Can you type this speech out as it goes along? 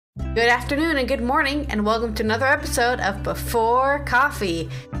Good afternoon and good morning, and welcome to another episode of Before Coffee.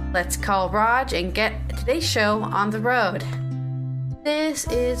 Let's call Raj and get today's show on the road. This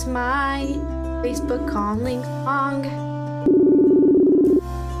is my Facebook calling song.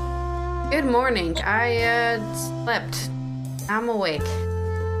 Good morning. I slept. I'm awake.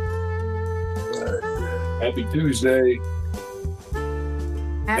 Happy Tuesday.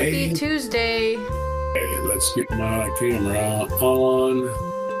 Happy Tuesday. Hey, let's get my camera on.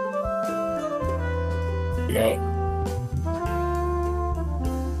 Yep.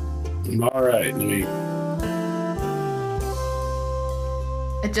 All right, let me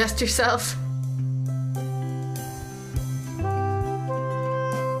Adjust yourself.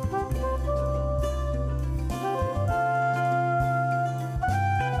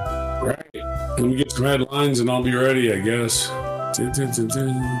 right. Let me get some headlines and I'll be ready, I guess. What we got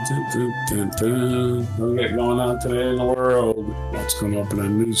going on today in the world? What's going up in a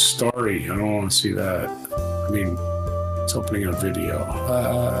news story? I don't want to see that. I mean, it's opening a video.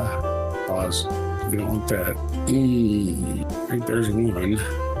 Pause. We don't want that. I think there's one.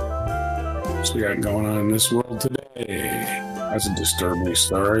 What's we got going on in this world today? That's a disturbing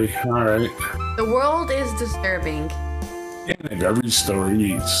story. All right. The world is disturbing. And every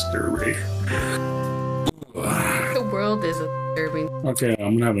story is disturbing. The world is disturbing. Okay,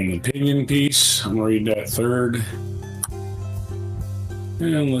 I'm gonna have an opinion piece. I'm gonna read that third.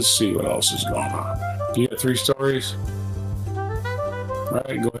 And let's see what else is going on. You got 3 stories? All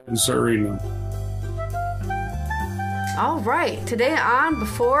right, go ahead and start reading them. All right, today on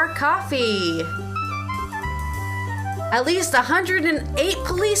Before Coffee. At least 108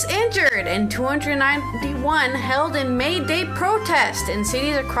 police injured and 291 held in May Day protest in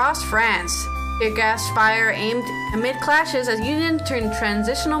cities across France. Tear gas fire aimed amid clashes as unions turned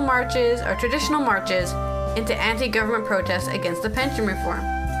traditional marches into anti-government protests against the pension reform.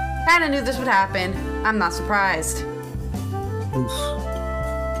 Kinda knew this would happen. I'm not surprised.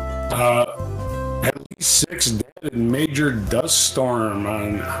 At least 6 dead in major dust storm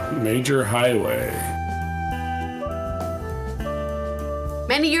on major highway.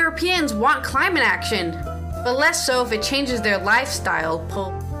 Many Europeans want climate action, but less so if it changes their lifestyle,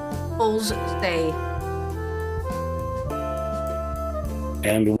 polls say.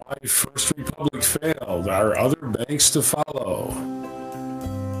 And why First Republic failed. Are other banks to follow?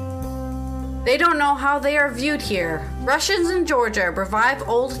 They don't know how they are viewed here. Russians in Georgia revive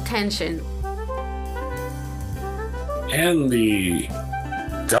old tension. And the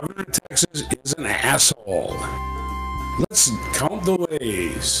governor of Texas is an asshole. Let's count the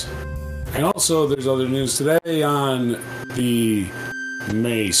ways. And also, there's other news today on the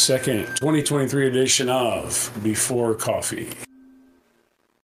May 2nd, 2023 edition of Before Coffee.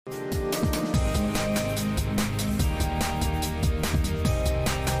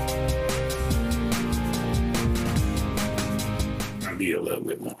 I'll be a little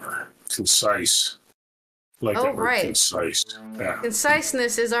bit more concise. Like Oh, right. Concise. Yeah.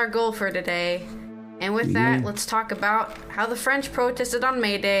 Conciseness is our goal for today. And with that, let's talk about how the French protested on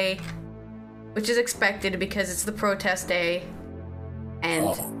May Day, which is expected because it's the protest day,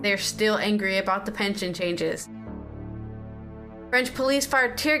 and they're still angry about the pension changes. French police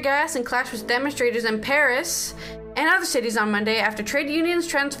fired tear gas and clashed with demonstrators in Paris and other cities on Monday after trade unions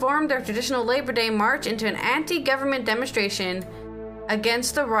transformed their traditional Labor Day march into an anti-government demonstration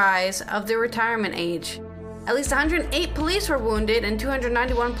against the rise of the retirement age. At least 108 police were wounded and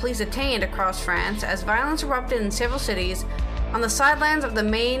 291 police detained across France as violence erupted in several cities on the sidelines of the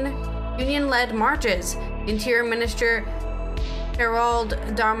main union-led marches. Interior Minister Gerald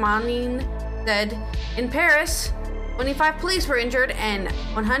Darmanin said in Paris, 25 police were injured and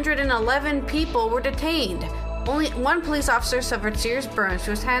 111 people were detained. Only one police officer suffered serious burns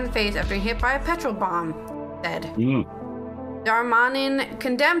to his hand and face after being hit by a petrol bomb, said. Darmanin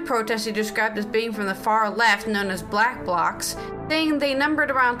condemned protests he described as being from the far left, known as Black Blocs, saying they numbered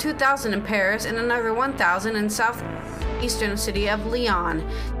around 2,000 in Paris and another 1,000 in southeastern city of Lyon.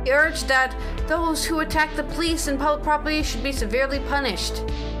 He urged that those who attack the police and public property should be severely punished.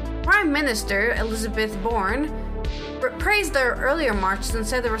 Prime Minister Elizabeth Borne praised the earlier marches and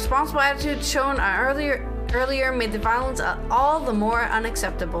said the responsible attitude shown earlier made the violence all the more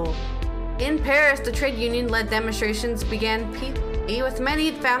unacceptable. In Paris, the trade union-led demonstrations began peacefully, with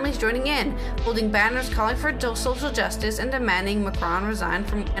many families joining in, holding banners calling for social justice and demanding Macron resign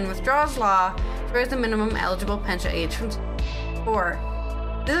from and withdraws law to raise the minimum eligible pension age from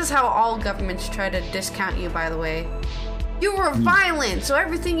 4. This is how all governments try to discount you, by the way. You were violent, so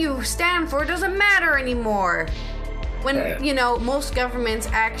everything you stand for doesn't matter anymore. When, most governments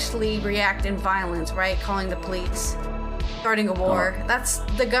actually react in violence, right? Calling the police. starting a war. That's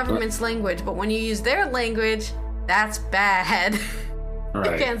the government's language, but when you use their language, that's bad.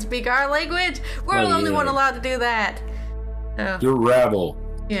 Right. You can't speak our language. We're the only one allowed to do that. You're rabble.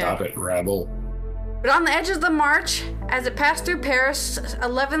 Yeah. Stop it, rabble. But on the edge of the march, as it passed through Paris'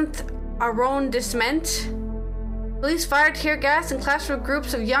 11th arrondissement, police fired tear gas and clashed with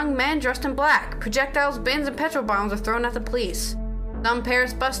groups of young men dressed in black. Projectiles, bins, and petrol bombs were thrown at the police. Some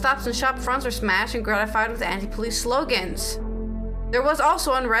Paris bus stops and shop fronts were smashed and gratified with anti-police slogans. There was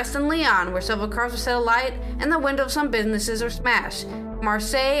also unrest in Lyon, where several cars were set alight and the windows of some businesses were smashed.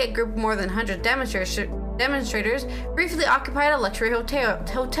 Marseille, a group of more than 100 demonstrators briefly occupied a luxury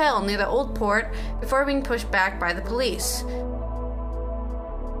hotel near the Old Port before being pushed back by the police.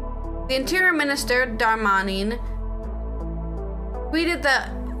 The Interior Minister, Darmanin, tweeted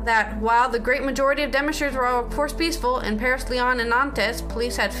that while the great majority of demonstrators were of course peaceful, in Paris, Lyon, and Nantes,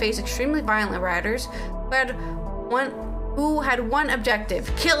 police had faced extremely violent rioters who had one objective: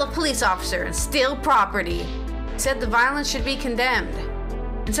 kill a police officer and steal property. He said the violence should be condemned.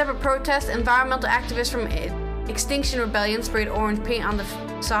 In separate protests, environmental activists from Extinction Rebellion sprayed orange paint on the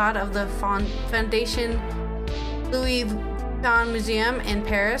facade of the Fondation Louis Vuitton Museum in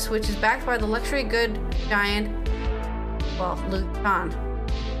Paris, which is backed by the luxury good giant, Louis Vuitton.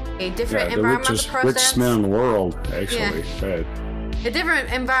 A different environmental protest. Richest man in the world, actually. Yeah. A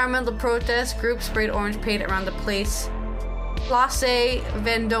different environmental protest group sprayed orange paint around the Place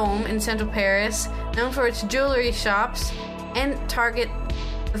Vendôme in central Paris, known for its jewelry shops, and target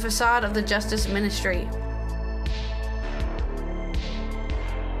the facade of the Justice Ministry.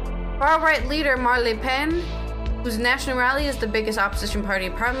 Far-right leader Marine Le Pen, whose National Rally is the biggest opposition party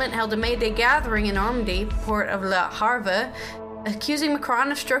in Parliament, held a May Day gathering in Normandy, port of Le Havre, accusing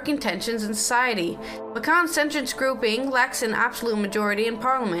Macron of stoking tensions in society. Macron's centrist grouping lacks an absolute majority in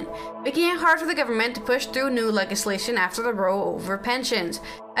Parliament, making it hard for the government to push through new legislation after the row over pensions.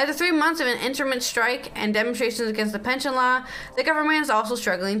 After 3 months of an intermittent strike and demonstrations against the pension law, the government is also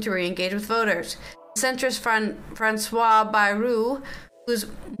struggling to re-engage with voters. Centrist François Bayrou, whose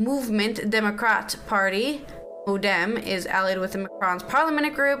Mouvement Démocrate party, MoDem, is allied with Macron's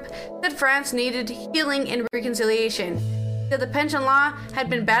parliamentary group, said France needed healing and reconciliation. That the pension law had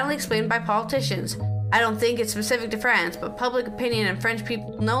been badly explained by politicians. I don't think it's specific to France, but public opinion and French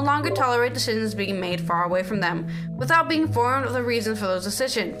people no longer tolerate decisions being made far away from them, without being informed of the reasons for those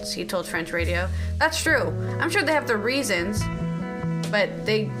decisions, he told French radio. That's true. I'm sure they have their reasons, but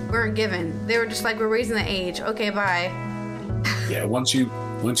they weren't given. They were just like, we're raising the age. Okay, bye. Yeah, once you,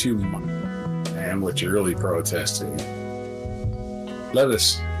 and what you're really protesting, let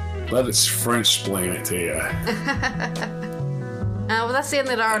us French-splain it to you. Well, that's the end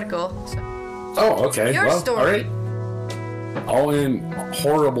of the article. So. Oh, okay. Your story. All right. All in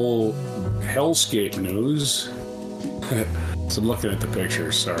horrible hellscape news. So I'm looking at the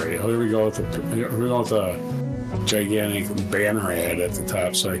pictures. Sorry. Oh, here we go with the gigantic banner ad at the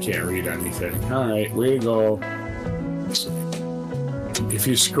top, so I can't read anything. All right, way to go. If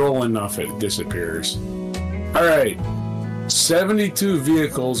you scroll enough, it disappears. All right. 72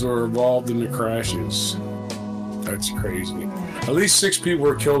 vehicles were involved in the crashes. That's crazy. At least 6 people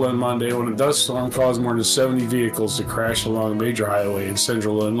were killed on Monday when a dust storm caused more than 70 vehicles to crash along a major highway in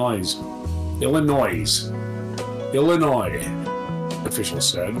central Illinois. Officials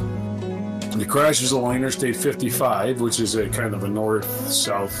said. The crash was along Interstate 55, which is a kind of a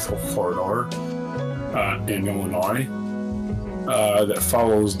north-south corridor in Illinois that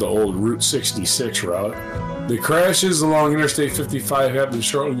follows the old Route 66 route. The crashes along Interstate 55 happened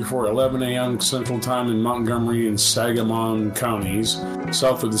shortly before 11 a.m. Central Time in Montgomery and Sangamon counties,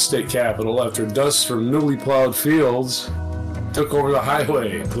 south of the state capital, after dust from newly plowed fields took over the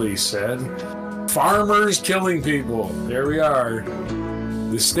highway, police said. Farmers killing people. There we are.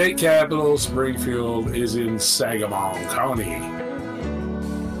 The state capital, Springfield, is in Sangamon County.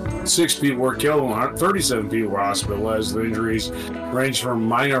 6 people were killed and 37 people were hospitalized. The injuries ranged from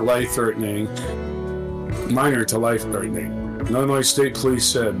minor to life-threatening. Illinois State Police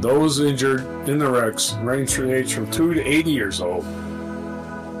said those injured in the wrecks ranged in age from 2 to 80 years old.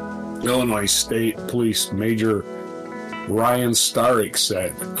 Illinois State Police Major Ryan Starrick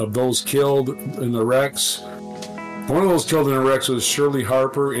said of those killed in the wrecks, one of those killed in the wrecks was Shirley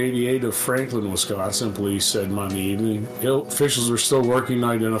Harper, 88, of Franklin, Wisconsin, police said Monday evening. Officials were still working to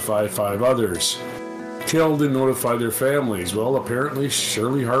identify 5 others killed and notify their families. Well, apparently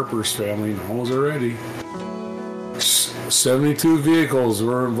Shirley Harper's family knows already. 72 vehicles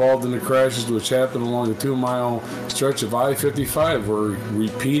were involved in the crashes, which happened along a 2-mile stretch of I-55. We're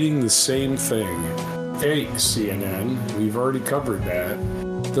repeating the same thing. Hey, CNN, we've already covered that.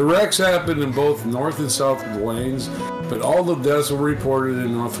 The wrecks happened in both north and south of the lanes, but all the deaths were reported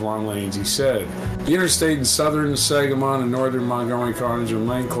in northbound lanes, he said. The interstate in southern Sangamon and northern Montgomery counties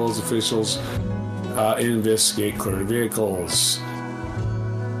remain closed. Officials investigate clear vehicles.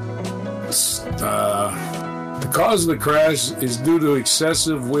 The cause of the crash is due to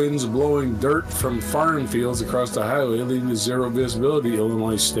excessive winds blowing dirt from farm fields across the highway, leading to zero visibility,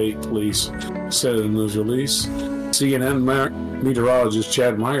 Illinois State Police said in a news release. CNN meteorologist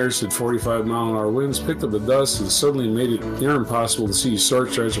Chad Myers said 45-mile-an-hour winds picked up the dust and suddenly made it near impossible to see a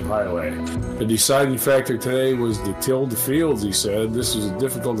short stretch of highway. The deciding factor today was the tilled fields, he said. This was a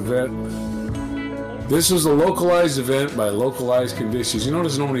difficult event. This was a localized event by localized conditions. You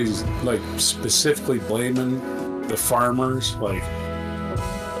notice nobody's like specifically blaming the farmers, like,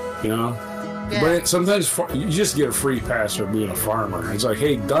 you know. Yeah. But sometimes you just get a free pass for being a farmer. It's like,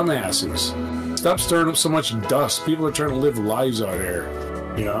 hey, dumbasses, stop stirring up so much dust. People are trying to live lives out here,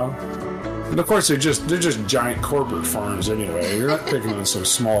 you know. And of course, they're just giant corporate farms anyway. You're not picking on some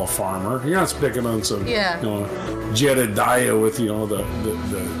small farmer. You're not picking on some, you know, Jedediah with, you know, the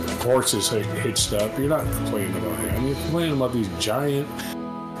horses hitched up. You're not complaining about him. You're complaining about these giant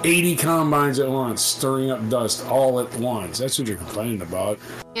 80 combines at once stirring up dust all at once. That's what you're complaining about.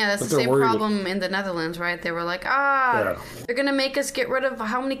 Yeah, that's the same problem in the Netherlands, right? They were like, they're going to make us get rid of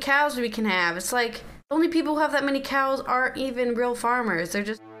how many cows we can have. It's like, the only people who have that many cows aren't even real farmers. They're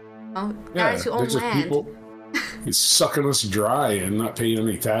just guys who own land. People, it's sucking us dry and not paying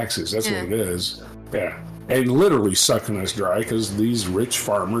any taxes. That's what it is. Yeah. And literally sucking us dry because these rich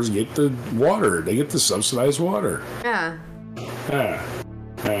farmers get the water. They get the subsidized water. Yeah. Yeah.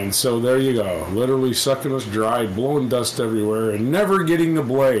 And so there you go. Literally sucking us dry, blowing dust everywhere, and never getting the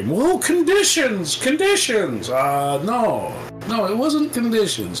blame. Well, conditions. No, it wasn't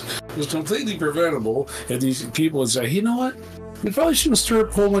conditions. It was completely preventable. And these people would say, you know what? We probably shouldn't stir up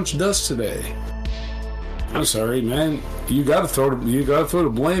a whole bunch of dust today. I'm sorry, man. You gotta throw the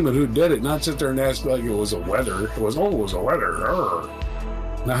blame at who did it, not sit there and ask like it was a weather. It was a weather.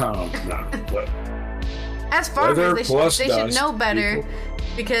 No. But as farmers, they should know better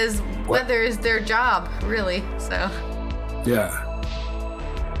because weather is their job, really. So. Yeah.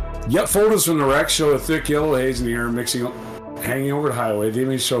 Yet photos from the wreck show a thick yellow haze in the air hanging over the highway. The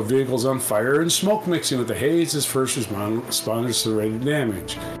images show vehicles on fire and smoke mixing with the haze as first responders surveyed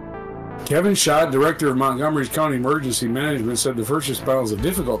damage. Kevin Schott, director of Montgomery County Emergency Management, said the first responders had a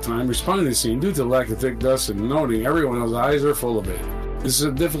difficult time responding to the scene due to the lack of thick dust and noting everyone's eyes are full of it. This is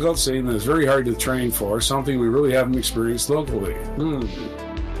a difficult scene that is very hard to train for, something we really haven't experienced locally.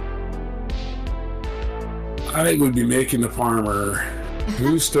 I think we'd be making the farmer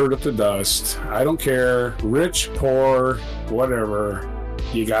who stirred up the dust. I don't care, rich, poor, whatever,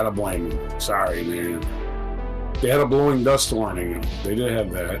 you gotta blame him. Sorry, man. They had a blowing dust warning. They did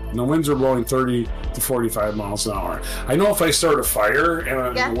have that. And the winds were blowing 30 to 45 miles an hour. I know if I start a fire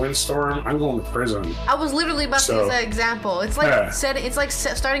in a windstorm, I'm going to prison. I was literally about to use that example. It's like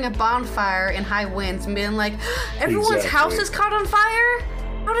starting a bonfire in high winds and being like, everyone's house is caught on fire?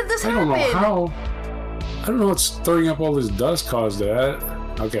 How did this happen? I don't know how. I don't know what stirring up all this dust caused that.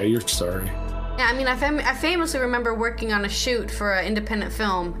 Okay, you're sorry. Yeah, I mean, I famously remember working on a shoot for an independent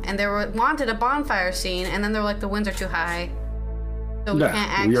film, and they wanted a bonfire scene, and then they were like, the winds are too high, so we can't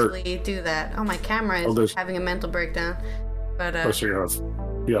actually do that. Oh, my camera is having a mental breakdown. But plus you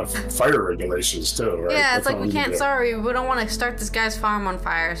have fire regulations too, right? Yeah, it's like we can't. Sorry, we don't want to start this guy's farm on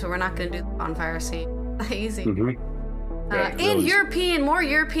fire, so we're not going to do the bonfire scene. Easy. Mm-hmm. More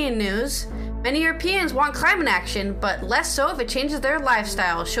European news. Many Europeans want climate action, but less so if it changes their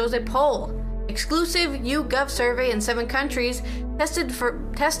lifestyle, shows a poll. Exclusive YouGov survey in 7 countries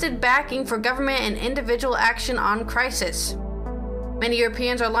tested backing for government and individual action on crisis. Many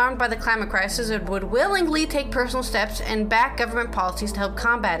Europeans are alarmed by the climate crisis and would willingly take personal steps and back government policies to help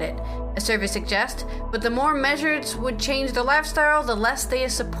combat it, a survey suggests, but the more measures would change their lifestyle, the less they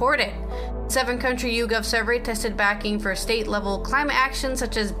support it. 7-country YouGov survey tested backing for state-level climate action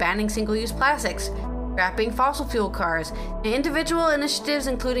such as banning single-use plastics, scrapping fossil fuel cars, and individual initiatives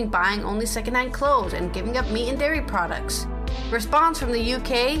including buying only second-hand clothes and giving up meat and dairy products. Response from the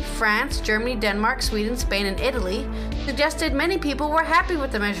UK, France, Germany, Denmark, Sweden, Spain, and Italy suggested many people were happy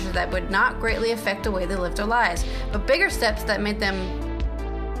with the measures that would not greatly affect the way they live their lives, but bigger steps that may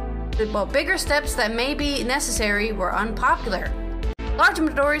be necessary were unpopular. Large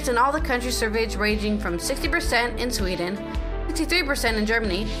majorities in all the countries surveyed ranging from 60% in Sweden, 63% in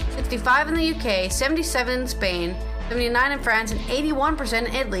Germany, 65% in the UK, 77% in Spain, 79% in France, and 81%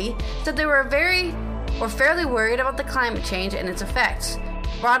 in Italy said they were fairly worried about the climate change and its effects.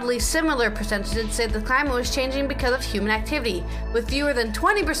 Broadly similar percentages say the climate was changing because of human activity, with fewer than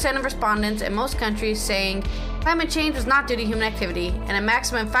 20% of respondents in most countries saying climate change was not due to human activity, and a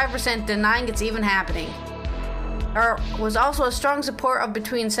maximum 5% denying it's even happening. There was also a strong support of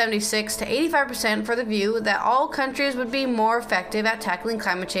between 76 to 85% for the view that all countries would be more effective at tackling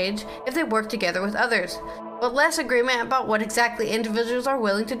climate change if they worked together with others, but less agreement about what exactly individuals are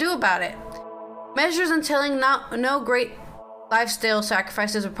willing to do about it. Measures entailing no great lifestyle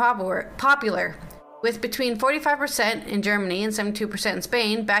sacrifices are popular, with between 45% in Germany and 72% in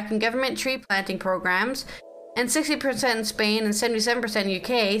Spain backing government tree planting programs, and 60% in Spain and 77% in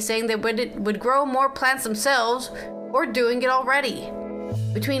UK saying they would grow more plants themselves or doing it already.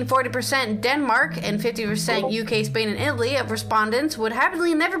 Between 40% in Denmark and 50% UK, Spain, and Italy of respondents would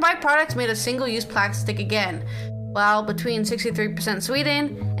happily never buy products made of single-use plastic again, while between 63%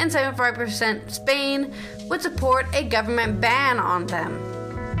 Sweden and 75% Spain would support a government ban on them.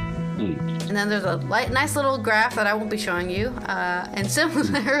 And then there's a nice little graph that I won't be showing you. And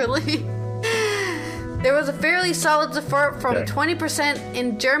similarly, there was a fairly solid support from 20%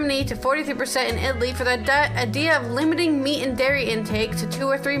 in Germany to 43% in Italy for the idea of limiting meat and dairy intake to 2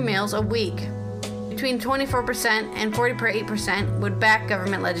 or 3 meals a week. Between 24% and 48% would back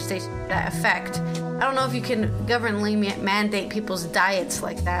government legislation to that effect. I don't know if you can governmentally mandate people's diets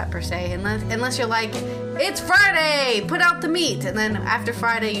like that, per se, unless you're like, it's Friday, put out the meat, and then after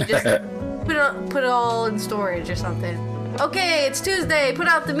Friday you just put it all in storage or something. Okay, it's Tuesday, put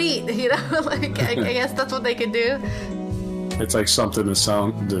out the meat, you know, like, I guess that's what they could do. It's like something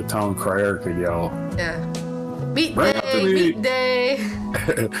the town crier could yell. Yeah. Meat day, meat day.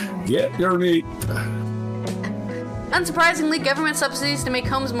 Get your meat. Unsurprisingly, government subsidies to make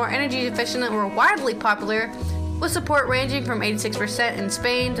homes more energy efficient were widely popular, with support ranging from 86% in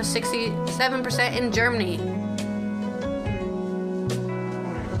Spain to 67% in Germany.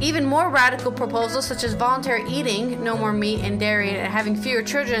 Even more radical proposals such as voluntary eating, no more meat and dairy, and having fewer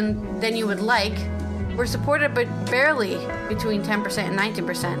children than you would like, were supported but barely between 10% and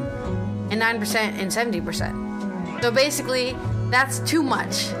 19%, and 9% and 70%. So basically, that's too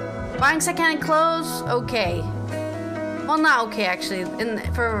much. Buying secondhand clothes, okay. Well, not okay actually.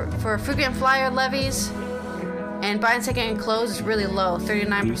 For frequent flyer levies, and buying secondhand clothes is really low,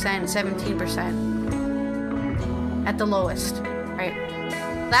 39% and 17% at the lowest, right?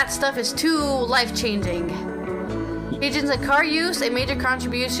 That stuff is too life-changing. Changes in car use, a major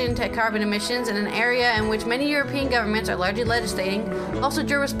contribution to carbon emissions in an area in which many European governments are largely legislating, also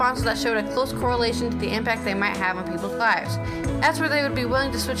drew responses that showed a close correlation to the impact they might have on people's lives. As for they would be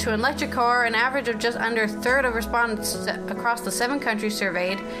willing to switch to an electric car, an average of just under a third of respondents across the 7 countries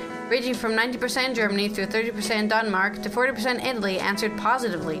surveyed, ranging from 90% in Germany through 30% in Denmark to 40% in Italy, answered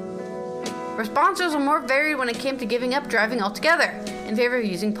positively. Responses were more varied when it came to giving up driving altogether, in favor of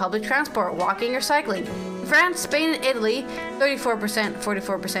using public transport, walking, or cycling. In France, Spain, and Italy, 34%,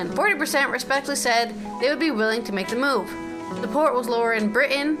 44%, 40% respectively said they would be willing to make the move. Support was lower in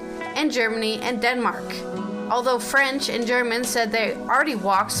Britain and Germany and Denmark, although French and Germans said they already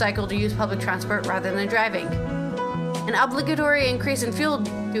walked, cycled, or used public transport rather than driving. An obligatory increase in fuel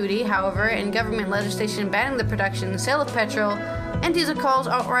duty, however, and government legislation banning the production and sale of petrol and diesel cars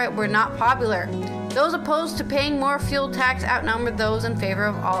outright were not popular. Those opposed to paying more fuel tax outnumbered those in favor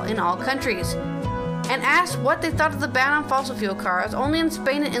of in all countries. And asked what they thought of the ban on fossil fuel cars, only in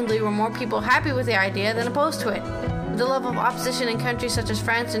Spain and Italy were more people happy with the idea than opposed to it. With the level of opposition in countries such as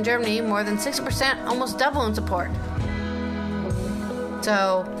France and Germany, more than 60%, almost double in support.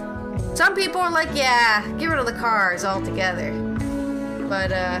 So, some people are like, yeah, get rid of the cars altogether.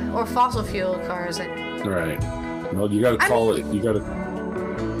 But, or fossil fuel cars. Right. Well, you gotta call it, you gotta...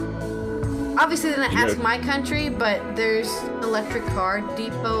 Obviously, they didn't ask my country, but there's electric car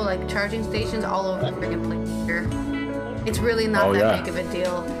depot, like charging stations all over the friggin' place here. It's really not that big of a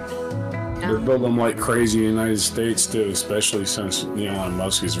deal. They're building them like crazy in the United States, too, especially since Elon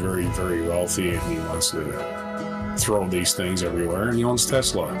Musk is very, very wealthy and he wants to throw these things everywhere, and he owns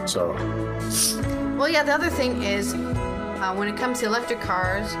Tesla, so... Well, yeah, the other thing is, when it comes to electric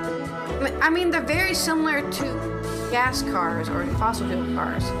cars, I mean, they're very similar to gas cars or fossil fuel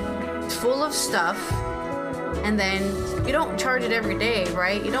cars. It's full of stuff, and then you don't charge it every day,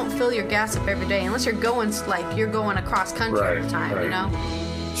 right? You don't fill your gas up every day, unless you're going, across country all the time, you know?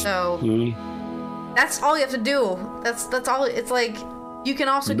 So, that's all you have to do. That's all, it's like, you can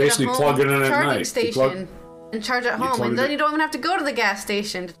also get a home charging station and charge at home, and then you don't even have to go to the gas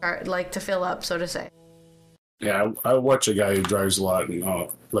station to fill up, so to say. Yeah, I watch a guy who drives a lot in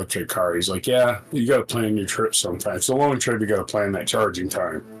electric car. He's like, yeah, you got to plan your trip sometimes. It's a long trip, you got to plan that charging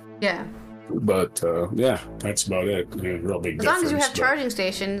time. Yeah. But yeah, that's about it. Yeah, real big as long as you have charging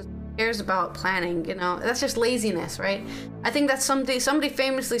stations, who cares about planning? You know, that's just laziness, right? I think that's somebody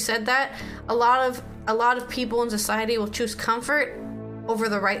famously said that a lot of people in society will choose comfort over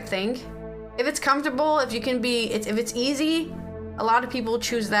the right thing. If it's comfortable, if it's easy, a lot of people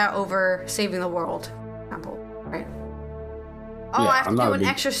choose that over saving the world, for example, right? Oh, yeah, I have to do an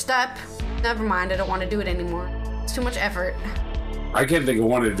extra step. Never mind, I don't want to do it anymore. It's too much effort. I can't think of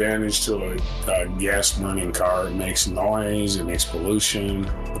one advantage to a gas-burning car. It makes noise, it makes pollution.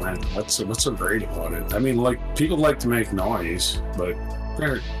 What's so great about it? I mean, like, people like to make noise, but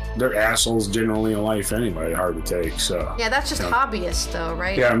they're assholes generally in life anyway. Hard to take. So yeah, that's just hobbyists, though,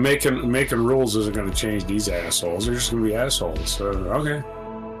 right? Yeah, making rules isn't going to change these assholes. They're just going to be assholes. So okay,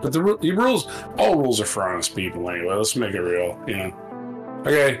 but the rules, all rules are for honest people anyway. Let's make it real. Yeah.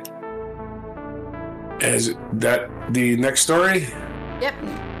 Okay. Is that the next story? Yep,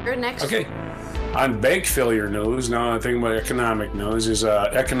 you're next. Okay. On bank failure news, now I think about economic news, is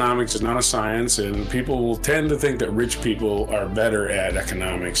economics is not a science, and people will tend to think that rich people are better at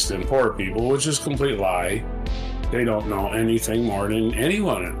economics than poor people, which is a complete lie. They don't know anything more than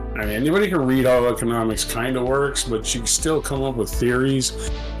anyone. I mean, anybody can read how economics kind of works, but you can still come up with theories,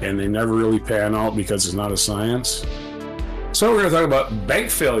 and they never really pan out because it's not a science. So we're going to talk about bank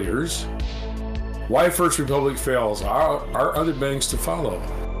failures. Why First Republic fails. Are other banks to follow?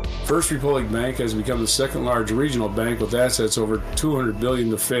 First Republic Bank has become the second largest regional bank with assets over $200 billion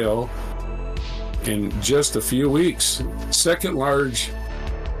to fail in just a few weeks. Second large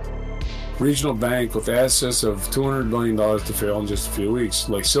regional bank with assets of $200 billion to fail in just a few weeks.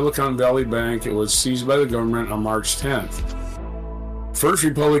 Like Silicon Valley Bank, it was seized by the government on March 10th. First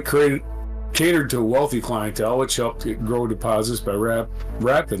Republic catered to a wealthy clientele, which helped it grow deposits by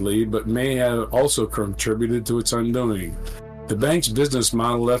rapidly, but may have also contributed to its undoing. The bank's business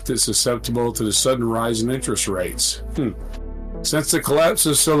model left it susceptible to the sudden rise in interest rates. Since the collapse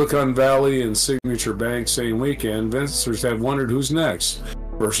of Silicon Valley and Signature Bank same weekend, investors have wondered who's next.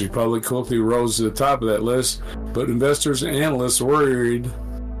 First Republic quickly rose to the top of that list, but investors and analysts worried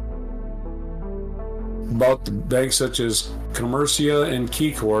about the banks such as Commercia and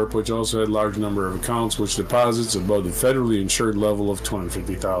KeyCorp, which also had a large number of accounts with deposits above the federally insured level of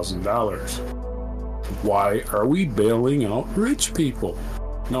 $250,000. Why are we bailing out rich people?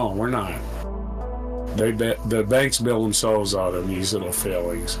 No, we're not. The banks bail themselves out of these little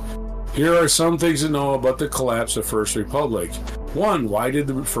failings. Here are some things to know about the collapse of First Republic. 1. Why did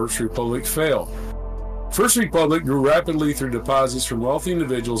the First Republic fail? First Republic grew rapidly through deposits from wealthy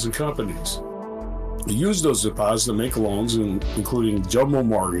individuals and companies. They used those deposits to make loans, including jumbo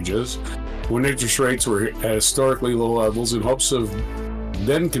mortgages, when interest rates were at historically low levels, in hopes of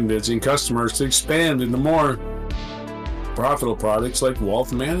then convincing customers to expand into more profitable products like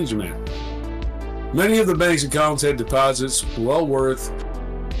wealth management. Many of the bank's accounts had deposits well north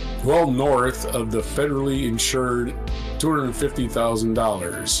of the federally insured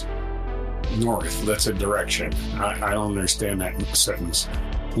 $250,000. North, that's a direction. I don't understand that sentence.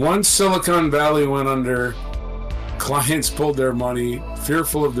 Once Silicon Valley went under, clients pulled their money,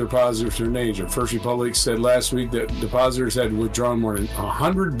 fearful of depositors' danger. First Republic said last week that depositors had withdrawn more than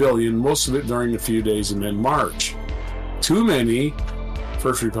 $100 billion, most of it during a few days in mid-March. Too many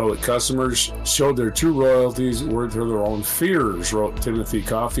First Republic customers showed their true royalties were to their own fears, wrote Timothy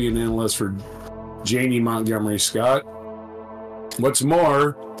Coffey, an analyst for Janney Montgomery Scott. What's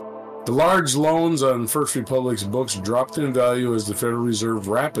more, the large loans on First Republic's books dropped in value as the Federal Reserve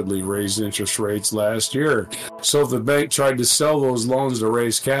rapidly raised interest rates last year. So if the bank tried to sell those loans to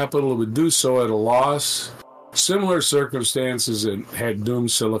raise capital, it would do so at a loss. Similar circumstances had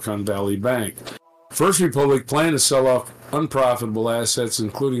doomed Silicon Valley Bank. First Republic planned to sell off unprofitable assets,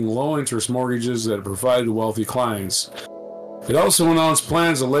 including low-interest mortgages that it provided to wealthy clients. It also announced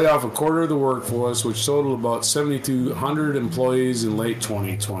plans to lay off a quarter of the workforce, which totaled about 7,200 employees in late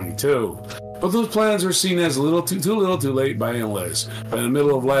 2022. But those plans were seen as too little too late by analysts. By the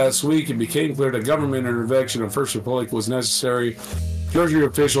middle of last week, it became clear that government intervention in First Republic was necessary. Treasury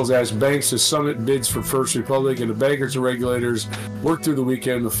officials asked banks to submit bids for First Republic, and the bankers and regulators worked through the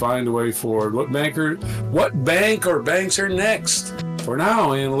weekend to find a way forward. What bank or banks are next? For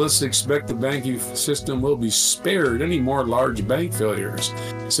now, analysts expect the banking system will be spared any more large bank failures,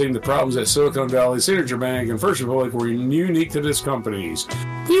 saying the problems at Silicon Valley, Signature Bank, and First Republic were unique to these companies.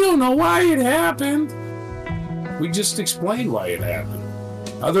 We don't know why it happened. We just explained why it happened.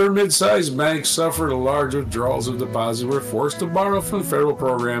 Other mid-sized banks suffered large withdrawals of deposits, were forced to borrow from federal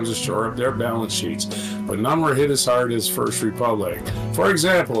programs to shore up their balance sheets, but none were hit as hard as First Republic. For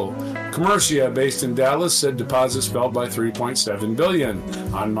example, Commercia, based in Dallas, said deposits fell by $3.7 billion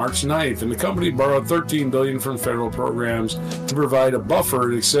on March 9th, and the company borrowed $13 billion from federal programs to provide a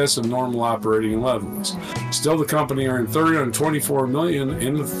buffer in excess of normal operating levels. Still, the company earned $324 million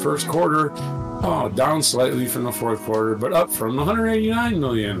in the first quarter, down slightly from the fourth quarter, but up from $189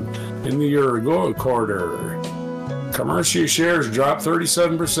 million in the year-ago quarter. Commercia shares dropped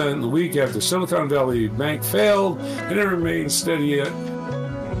 37% in the week after Silicon Valley Bank failed, and it remained steady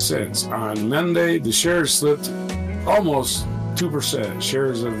since. On Monday, the shares slipped almost 2%.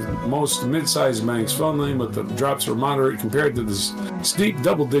 Shares of most mid-sized banks fell, but the drops were moderate compared to the steep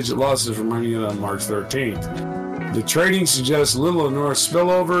double-digit losses from Market on March 13th. The trading suggests little or no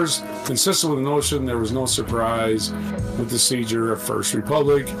spillovers, consistent with the notion there was no surprise with the seizure of First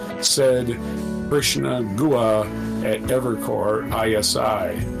Republic, said Krishna Gua at Evercore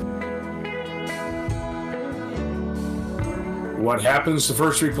ISI. What happens to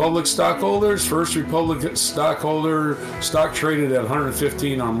First Republic stockholders? First Republic stock traded at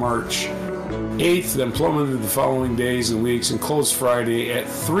 115 on March 8th, then plummeted the following days and weeks and closed Friday at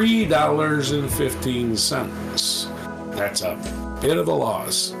 $3.15. That's a bit of a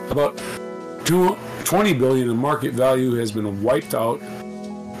loss. About $20 billion in market value has been wiped out.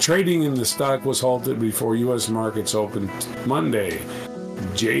 Trading in the stock was halted before U.S. markets opened Monday.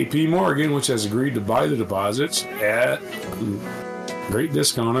 J.P. Morgan, which has agreed to buy the deposits at great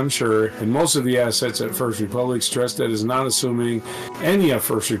discount, I'm sure, and most of the assets at First Republic, stressed that is not assuming any of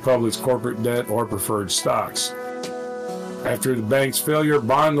First Republic's corporate debt or preferred stocks. After the bank's failure,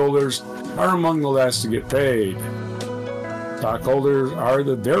 bondholders are among the last to get paid. Stockholders are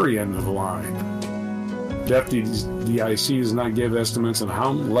the very end of the line. The FDIC does not give estimates on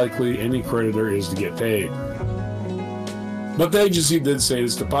how likely any creditor is to get paid. But the agency did say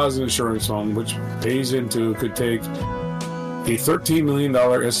its deposit insurance fund, which pays into, could take a $13 million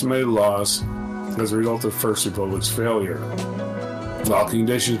estimated loss as a result of First Republic's failure. While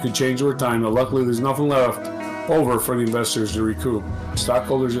conditions could change over time, but luckily there's nothing left over for the investors to recoup.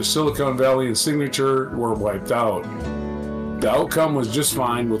 Stockholders at Silicon Valley and Signature were wiped out. The outcome was just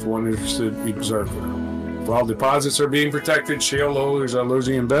fine with one interested observer. While deposits are being protected, shareholders are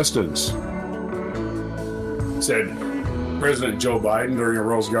losing investments, said President Joe Biden during a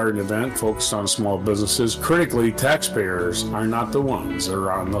Rose Garden event focused on small businesses. Critically, taxpayers are not the ones that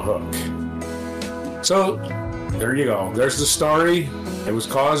are on the hook. So, there you go. There's the story. It was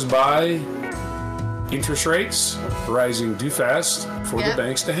caused by interest rates rising too fast for the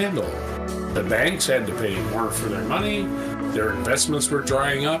banks to handle. The banks had to pay more for their money. Their investments were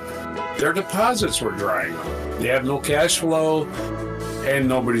drying up. Their deposits were drying up. They have no cash flow, and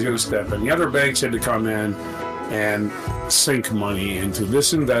nobody's going to step in. The other banks had to come in and sink money into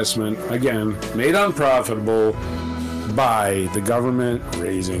this investment, again, made unprofitable by the government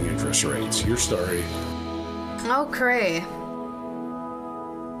raising interest rates. Your story. Okay.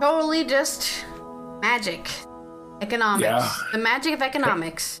 Totally just magic. Economics. Yeah. The magic of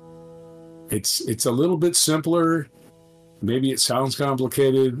economics. It's a little bit simpler. Maybe it sounds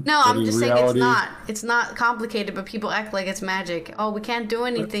complicated. No, I'm just saying it's not. It's not complicated, but people act like it's magic. Oh, we can't do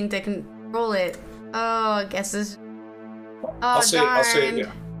anything to control it. Oh, I guess this. Oh, I'll say,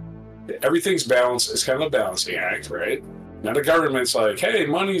 yeah. Everything's balanced. It's kind of a balancing act, right? Now the government's like, hey,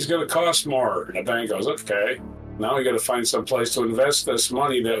 money's going to cost more. And the bank goes, okay. Now we got to find some place to invest this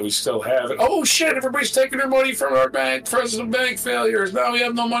money that we still have. Oh, shit, everybody's taking their money from our bank. President bank failures. Now we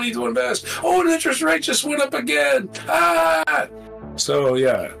have no money to invest. Oh, the interest rate just went up again. Ah! So,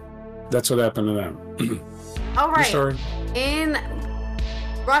 yeah, that's what happened to them. All right. In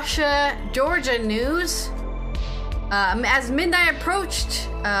Russia, Georgia news, as midnight approached,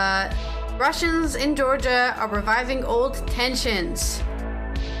 Russians in Georgia are reviving old tensions.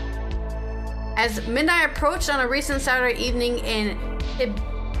 As midnight approached on a recent Saturday evening in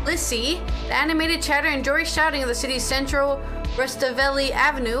Tbilisi, the animated chatter and joyous shouting of the city's central Rustaveli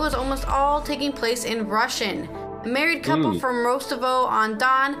Avenue was almost all taking place in Russian. A married couple from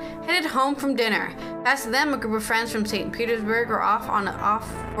Rostovo-on-Don headed home from dinner. Past them, a group of friends from St. Petersburg were off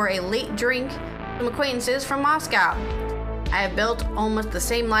for a late drink. Some acquaintances from Moscow. I have built almost the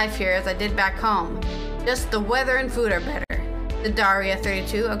same life here as I did back home. Just the weather and food are better. The Daria,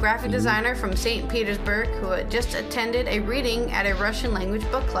 32, a graphic designer from St. Petersburg who had just attended a reading at a Russian language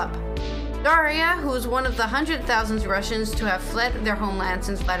book club. Daria, who is one of the 100,000 Russians to have fled their homeland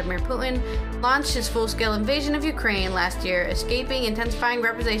since Vladimir Putin launched his full-scale invasion of Ukraine last year, escaping intensifying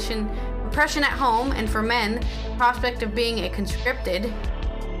repression at home, and for men, the prospect of being a conscripted.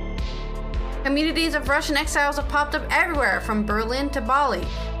 Communities of Russian exiles have popped up everywhere, from Berlin to Bali.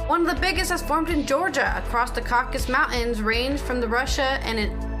 One of the biggest has formed in Georgia, across the Caucasus Mountains, range from the Russia and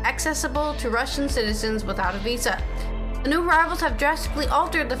accessible to Russian citizens without a visa. The new arrivals have drastically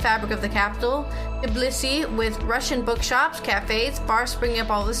altered the fabric of the capital, Tbilisi, with Russian bookshops, cafes, bars springing up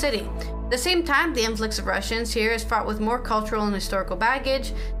all over the city. At the same time, the influx of Russians here is fraught with more cultural and historical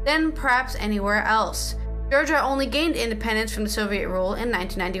baggage than perhaps anywhere else. Georgia only gained independence from the Soviet rule in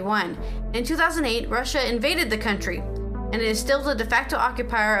 1991. In 2008, Russia invaded the country, and it is still the de facto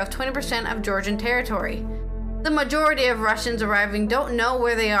occupier of 20% of Georgian territory. The majority of Russians arriving don't know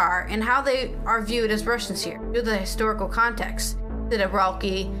where they are and how they are viewed as Russians here, due to the historical context. Kavagdan,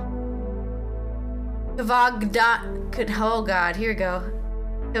 oh god, here we go.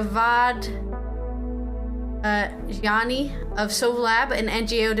 Kavadjani of Sovlab, an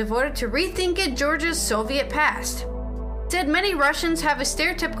NGO devoted to rethinking Georgia's Soviet past, said many Russians have a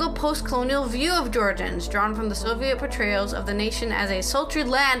stereotypical post-colonial view of Georgians, drawn from the Soviet portrayals of the nation as a sultry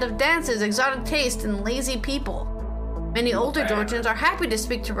land of dances, exotic taste, and lazy people. Many older Georgians are happy to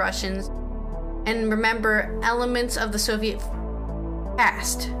speak to Russians and remember elements of the Soviet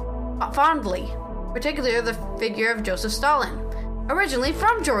past fondly, particularly the figure of Joseph Stalin, originally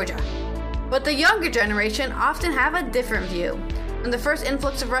from Georgia. But the younger generation often have a different view. When the first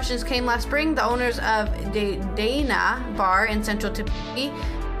influx of Russians came last spring, the owners of the Dana bar in central Tbilisi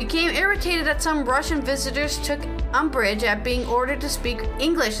became irritated that some Russian visitors took umbrage at being ordered to speak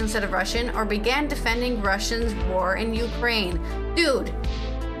English instead of Russian, or began defending Russia's war in Ukraine. Dude,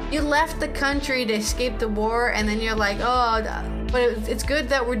 you left the country to escape the war, and then you're like, oh, but it's good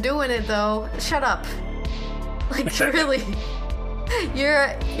that we're doing it though. Shut up. Like, really?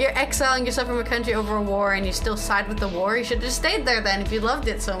 You're exiling yourself from a country over a war, and you still side with the war? You should have just stayed there then if you loved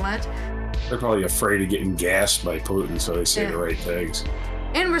it so much. They're probably afraid of getting gassed by Putin, so they say the right things.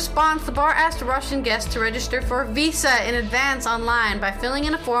 In response, the bar asked Russian guests to register for a visa in advance online by filling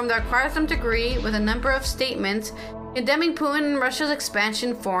in a form that requires them to agree with a number of statements condemning Putin and Russia's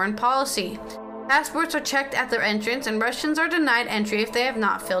expansion foreign policy. Passports are checked at their entrance, and Russians are denied entry if they have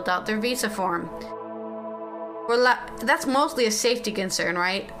not filled out their visa form. That's mostly a safety concern,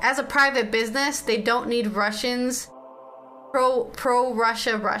 right? As a private business, they don't need Russians,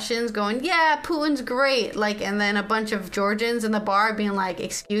 pro-Russia Russians going, yeah, Putin's great, like, and then a bunch of Georgians in the bar being like,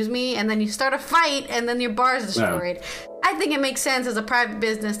 excuse me, and then you start a fight, and then your bar is destroyed. Yeah. I think it makes sense as a private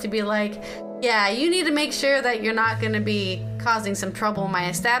business to be like, yeah, you need to make sure that you're not going to be causing some trouble in my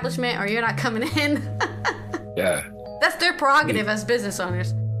establishment, or you're not coming in. Yeah. That's their prerogative as business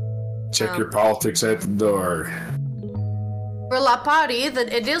owners. Check your politics at the door. For Lapari,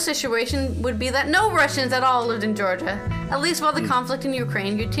 the ideal situation would be that no Russians at all lived in Georgia, at least while the conflict in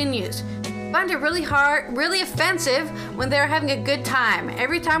Ukraine continues. I find it really offensive when they're having a good time.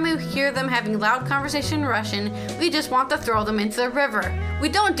 Every time we hear them having loud conversation in Russian, we just want to throw them into the river. We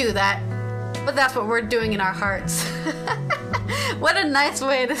don't do that, but that's what we're doing in our hearts. What a nice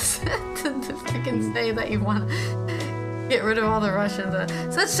way to freaking say that you want to get rid of all the Russians.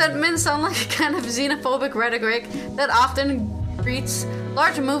 Such sentiments sound like a kind of xenophobic rhetoric that often greets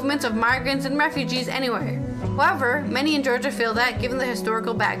large movements of migrants and refugees anywhere. However, many in Georgia feel that, given the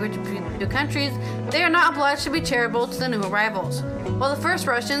historical baggage between the two countries, they are not obliged to be charitable to the new arrivals. While the first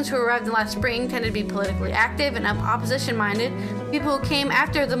Russians who arrived in last spring tended to be politically active and opposition-minded, people who came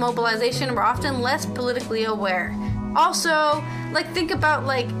after the mobilization were often less politically aware. Also, like, think about,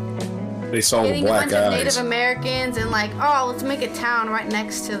 like, they saw getting the black a bunch of eyes. Native Americans and like, oh, let's make a town right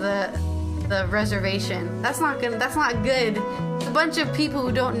next to the reservation. That's not good. It's a bunch of people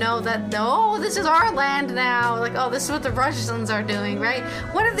who don't know that, oh, this is our land now. Like, oh, this is what the Russians are doing, right?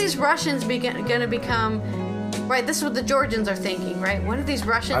 When are these Russians gonna become, right? This is what the Georgians are thinking, right? When are these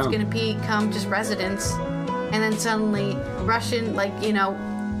Russians gonna become just residents? And then suddenly Russian, like, you know,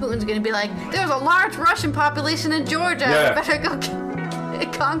 Putin's gonna be like, there's a large Russian population in Georgia. Yeah. We better go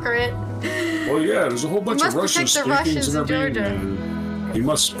conquer it. Well, yeah, there's a whole bunch of Russian Russians in Georgia. And you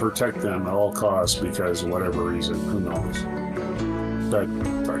must protect them at all costs because of whatever reason. Who knows? But,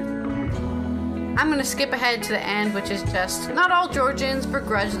 right. I'm going to skip ahead to the end, which is just, not all Georgians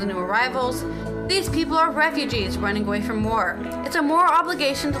begrudge the new arrivals. These people are refugees running away from war. It's a moral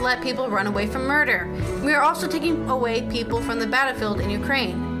obligation to let people run away from murder. We are also taking away people from the battlefield in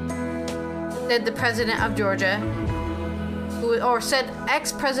Ukraine, said the president of Georgia. Said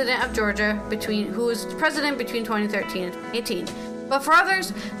ex-president of Georgia, who was president between 2013 and 2018. But for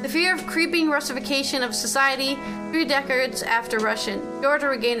others, the fear of creeping Russification of society 3 decades after Georgia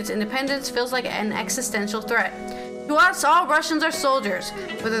regained its independence feels like an existential threat. To us, all Russians are soldiers,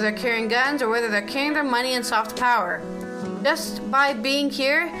 whether they're carrying guns or whether they're carrying their money and soft power. Just by being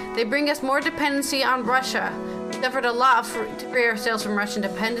here, they bring us more dependency on Russia. We suffered a lot to free ourselves from Russian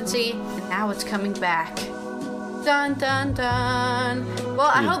dependency, and now it's coming back. Dun dun dun.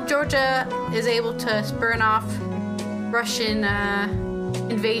 Well, I hope Georgia is able to spurn off Russian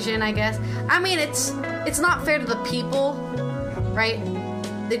invasion, I guess. I mean, it's not fair to the people, right?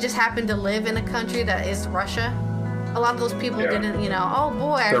 They just happen to live in a country that is Russia. A lot of those people didn't, oh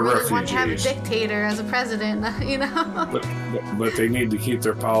boy, I really want to have a dictator as a president, But they need to keep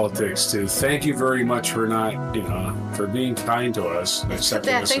their politics too. Thank you very much for not, for being kind to us.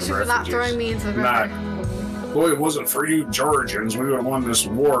 Thanks for not throwing me into the river. Boy, it wasn't for you Georgians, we would have won this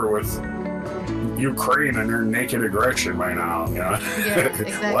war with Ukraine and their naked aggression by now. Yeah,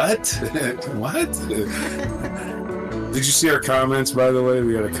 exactly. What? Did you see our comments, by the way?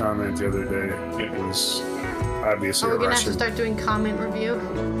 We had a comment the other day. It was obviously we're going to have to start doing comment review?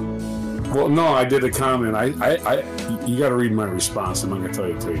 Well, no, I did a comment. You got to read my response. I'm not going to tell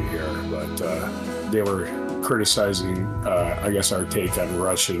you till you hear. But they were criticizing, I guess, our take on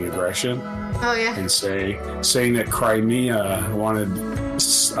Russian aggression. Oh, yeah. And saying that Crimea wanted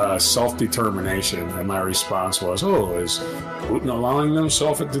self-determination. And my response was, is Putin allowing them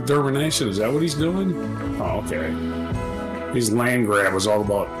self-determination? Is that what he's doing? Oh, okay. His land grab was all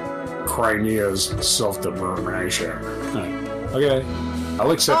about Crimea's self-determination. Okay.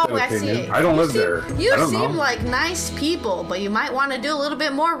 I'll accept that opinion. I don't live there. You seem like nice people, but you might want to do a little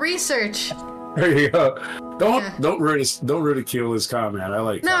bit more research. There you go. Don't ridicule his comment. I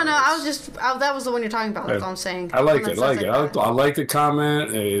like. No, that was the one you're talking about. That's all I'm saying. I like it. I like the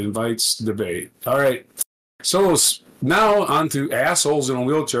comment. It invites debate. All right. So now on to assholes in a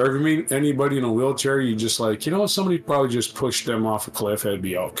wheelchair. If you meet anybody in a wheelchair, you just like, somebody probably just pushed them off a cliff. It'd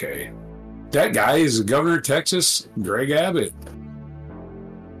be okay. That guy is the governor of Texas, Greg Abbott.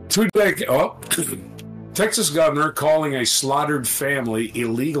 Texas governor calling a slaughtered family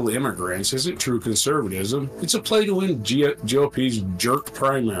illegal immigrants isn't true conservatism. It's a play to win GOP's jerk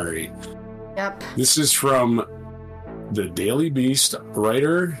primary. Yep. This is from the Daily Beast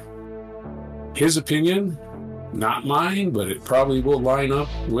writer. His opinion, not mine, but it probably will line up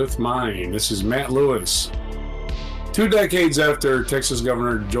with mine. This is Matt Lewis. 2 decades after Texas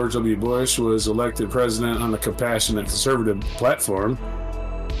Governor George W. Bush was elected president on the compassionate conservative platform,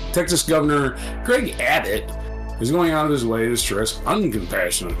 Texas Governor Greg Abbott is going out of his way to stress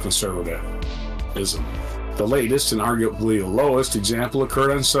uncompassionate conservatism. The latest and arguably the lowest example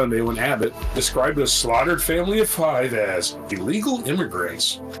occurred on Sunday when Abbott described a slaughtered family of 5 as illegal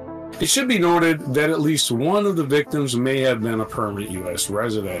immigrants. It should be noted that at least one of the victims may have been a permanent U.S.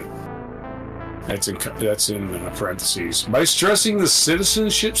 resident. That's in parentheses. By stressing the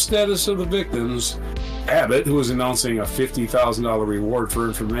citizenship status of the victims, Abbott, who was announcing a $50,000 reward for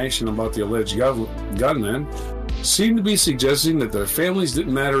information about the alleged gunmen, seemed to be suggesting that their families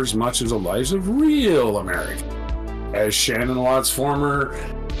didn't matter as much as the lives of real Americans. As Shannon Watts, founder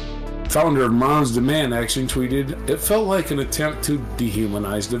of Moms Demand Action, tweeted, "It felt like an attempt to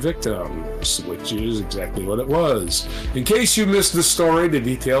dehumanize the victims," which is exactly what it was. In case you missed the story, the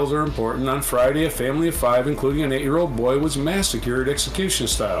details are important. On Friday, a family of 5, including an 8-year-old boy, was massacred execution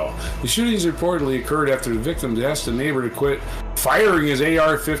style. The shootings reportedly occurred after the victims asked a neighbor to quit firing his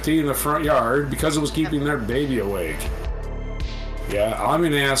AR-15 in the front yard because it was keeping their baby awake. Yeah, I'm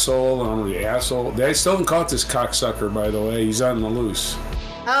an asshole. I'm the asshole. They still haven't caught this cocksucker, by the way. He's on the loose.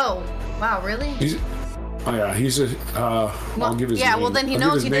 Oh. Wow, really? He's I'll give his name. Yeah, well then he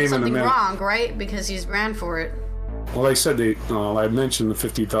knows he did something wrong, right? Because he's ran for it. Well, I said I mentioned the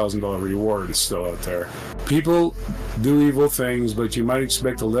 $50,000 reward is still out there. People do evil things, but you might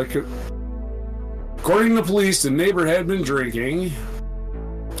expect According to the police, the neighbor had been drinking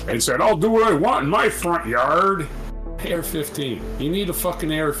and said, "I'll do what I want in my front yard." AR-15. You need a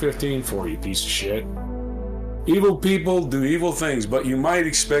fucking AR-15 for you, piece of shit. Evil people do evil things, but you might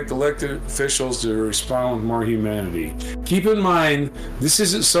expect elected officials to respond with more humanity. Keep in mind, this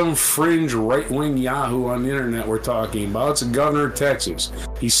isn't some fringe right-wing yahoo on the internet we're talking about. It's the governor of Texas.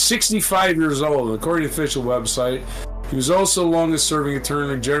 He's 65 years old, and according to the official website, he was also the longest-serving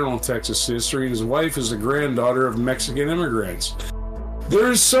attorney general in Texas history, and his wife is the granddaughter of Mexican immigrants.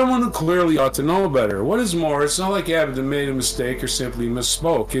 There is someone who clearly ought to know better. What is more, it's not like Abbott made a mistake or simply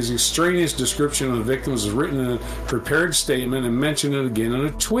misspoke. His extraneous description of the victims is written in a prepared statement and mentioned it again in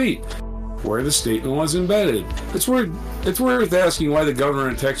a tweet, where the statement was embedded. It's worth asking why the governor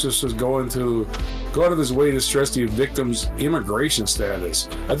in Texas was go out of his way to stress the victims' immigration status.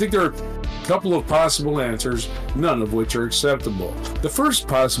 I think there are a couple of possible answers, none of which are acceptable. The first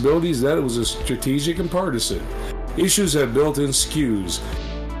possibility is that it was a strategic and partisan. Issues have built-in skews.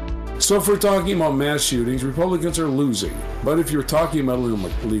 So if we're talking about mass shootings, Republicans are losing. But if you're talking about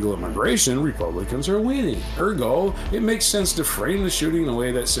illegal immigration, Republicans are winning. Ergo, it makes sense to frame the shooting in a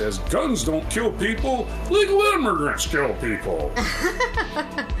way that says, guns don't kill people, legal immigrants kill people.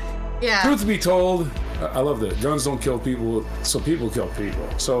 Yeah. Truth be told, I love that. Guns don't kill people, so people kill people.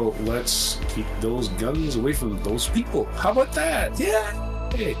 So let's keep those guns away from those people. How about that?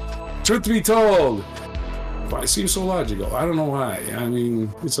 Yeah. Hey. Truth be told, why it seems so logical. I don't know why. I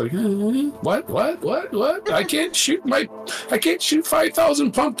mean, it's like, what? I can't shoot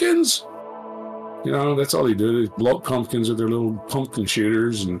 5,000 pumpkins. You know, that's all they do. They blow up pumpkins with their little pumpkin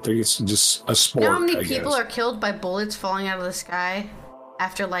shooters and think it's just a sport. You know how many people are killed by bullets falling out of the sky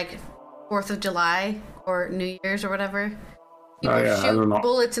after like 4th of July or New Year's or whatever? People shoot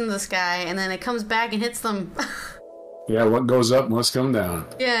bullets in the sky and then it comes back and hits them. Yeah, what goes up must come down.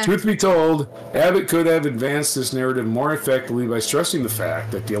 Yeah. Truth be told, Abbott could have advanced this narrative more effectively by stressing the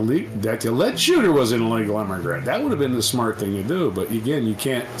fact that the alleged shooter was an illegal immigrant. That would have been the smart thing to do. But again, you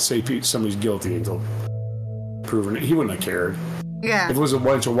can't say somebody's guilty until proven it. He wouldn't have cared. Yeah. If it was a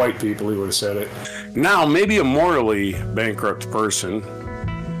bunch of white people, he would have said it. Now, maybe a morally bankrupt person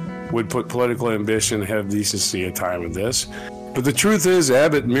would put political ambition and have decency at time of this. But the truth is,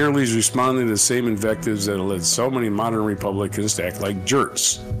 Abbott merely is responding to the same invectives that have led so many modern Republicans to act like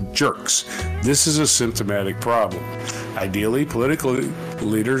jerks. This is a symptomatic problem. Ideally, political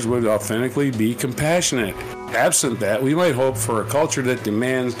leaders would authentically be compassionate. Absent that, we might hope for a culture that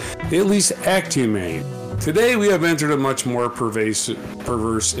demands they at least act humane. Today, we have entered a much more perverse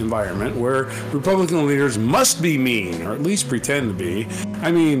environment where Republican leaders must be mean, or at least pretend to be.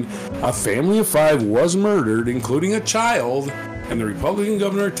 I mean, a family of 5 was murdered, including a child, and the Republican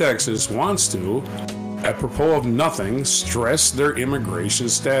governor of Texas wants to, apropos of nothing, stress their immigration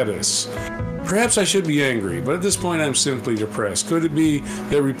status. Perhaps I should be angry, but at this point I'm simply depressed. Could it be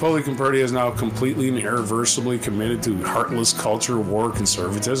that the Republican Party is now completely and irreversibly committed to heartless culture war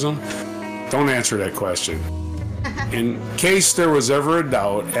conservatism? Don't answer that question. In case there was ever a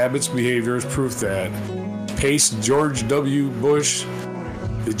doubt, Abbott's behavior is proof that, pace George W. Bush,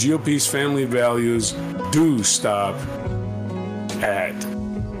 the GOP's family values do stop at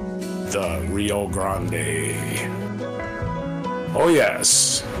the Rio Grande. Oh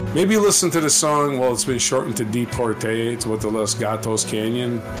yes. Maybe listen to the song, well, it's been shortened to Deporte. It's with the Los Gatos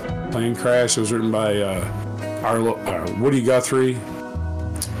Canyon plane crash. It was written by Woody Guthrie.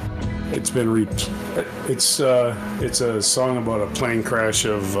 It's been it's a song about a plane crash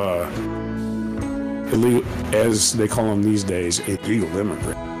of illegal, as they call them these days, illegal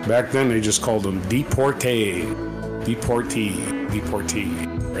immigrant. Back then they just called them deportee,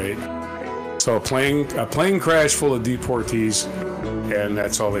 right? So a plane crash full of deportees, and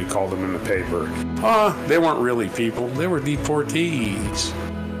that's all they called them in the paper. They weren't really people; they were deportees.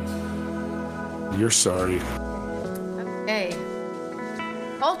 You're sorry. Okay.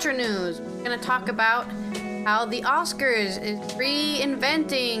 Culture news. We're going to talk about how the Oscars is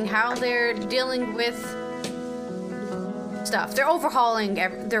reinventing how they're dealing with stuff. They're overhauling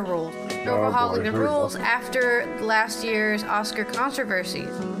their rules. They're overhauling the rules after last year's Oscar controversies,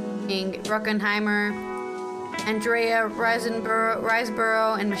 being Bruckheimer, Andrea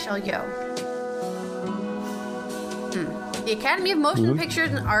Riseborough, and Michelle Yeoh. The Academy of Motion Pictures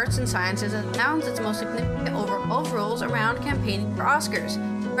and Arts and Sciences has announced its most significant overhaul rules around campaigning for Oscars,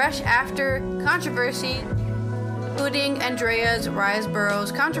 fresh after controversy, including Andrea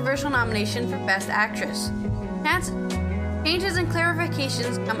Riseborough's controversial nomination for Best Actress. Changes and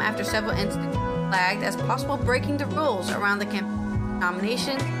clarifications come after several incidents flagged as possible breaking the rules around the campaign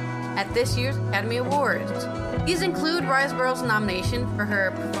nomination at this year's Academy Awards. These include Riseborough's nomination for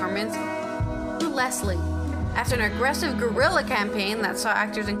her performance to Leslie, after an aggressive guerrilla campaign that saw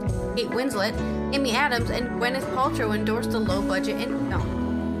actors including Kate Winslet, Amy Adams, and Gwyneth Paltrow endorse the low-budget indie film.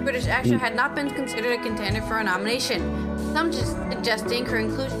 The British actor had not been considered a contender for a nomination, some just suggesting her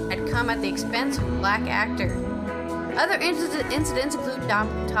inclusion had come at the expense of a black actor. Other incidents include Top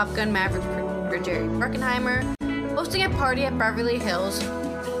Gun Maverick's producer Jerry Bruckheimer hosting a party at Beverly Hills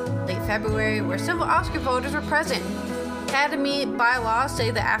late February where several Oscar voters were present. Academy bylaws say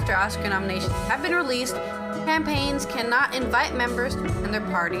that after Oscar nominations have been released, campaigns cannot invite members to attend their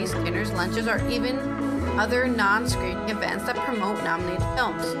parties, dinners, lunches, or even other non-screening events that promote nominated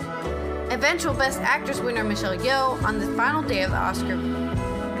films. Eventual Best Actress winner Michelle Yeoh on the final day of the Oscar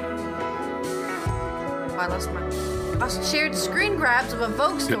shared screen grabs of a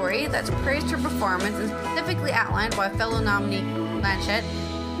Vogue story that's praised her performance and specifically outlined why fellow nominee Blanchett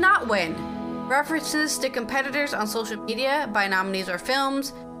did not win. References to competitors on social media by nominees or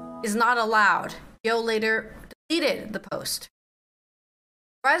films is not allowed. Yeoh later deleted the post.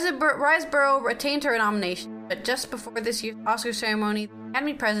 Riseborough retained her nomination, but just before this year's Oscar ceremony, the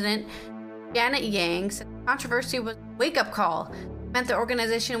Academy president, Janet Yang, said the controversy was a wake-up call. It meant the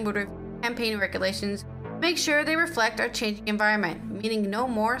organization would review campaign regulations to make sure they reflect our changing environment, meaning no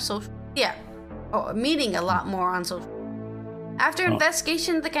more social media, or meaning a lot more on social media. After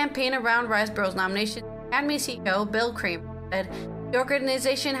investigation of the campaign around Riseborough's nomination, Academy CEO Bill Kramer said the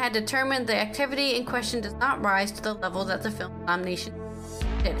organization had determined the activity in question does not rise to the level that the film nomination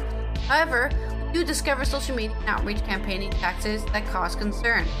did. However, we do discover social media and outreach campaigning tactics that cause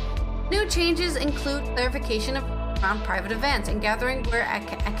concern. New changes include clarification of around private events and gathering where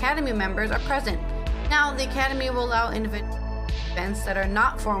Academy members are present. Now, the Academy will allow individual events that are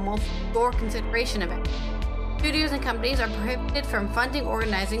not formal for consideration events. Studios and companies are prohibited from funding,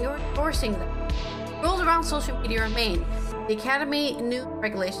 organizing, or endorsing them. Rules around social media remain. The Academy new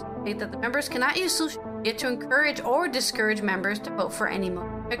regulations state that the members cannot use social media to encourage or discourage members to vote for any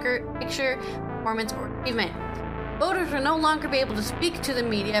picture, performance, or achievement. Voters will no longer be able to speak to the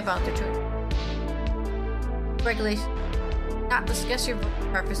media about their choices. Regulations not discuss your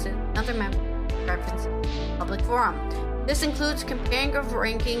voting preferences and other member preferences in a public forum. This includes comparing or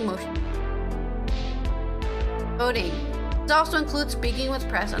ranking motion voting. It also includes speaking with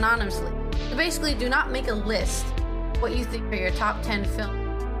press anonymously. So basically, do not make a list of what you think are your top 10 films.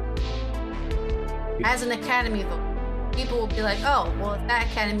 As an Academy vote, people will be like, oh, well, if that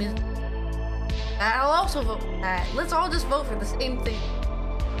Academy is I'll also vote for that. Let's all just vote for the same thing.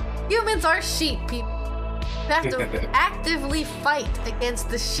 Humans are sheep, people. You have to actively fight against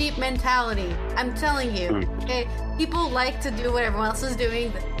the sheep mentality. I'm telling you. Okay? People like to do what everyone else is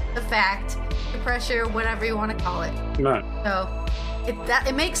doing. The fact, the pressure, whatever you want to call it. No. So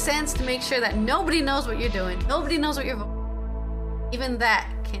it makes sense to make sure that nobody knows what you're doing. Nobody knows what you're voting. Even that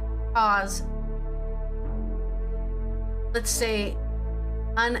can cause, let's say,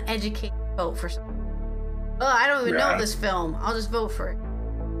 uneducated vote for something. Oh, I don't even know this film. I'll just vote for it.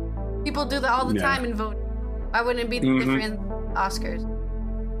 People do that all the time in voting. Why wouldn't it be different Oscars?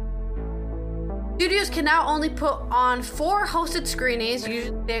 Studios can now only put on 4 hosted screenings,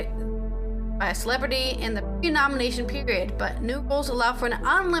 usually by a celebrity, in the pre-nomination period, but new rules allow for an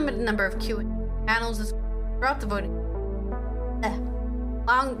unlimited number of Q&A panels throughout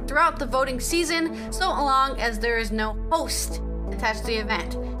the voting season, so long as there is no host attached to the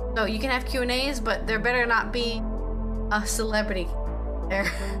event. So you can have Q&As, but there better not be a celebrity there.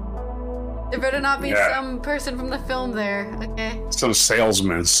 There better not be some person from the film there, okay? Some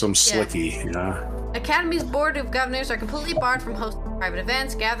salesman, some slicky, Academy's Board of Governors are completely barred from hosting private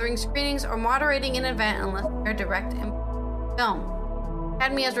events, gathering screenings, or moderating an event unless they're direct in film.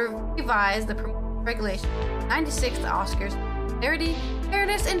 Academy has revised the regulation 96 the Oscars clarity,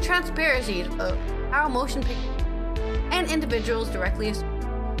 fairness, and transparency of how motion pictures and individuals directly associated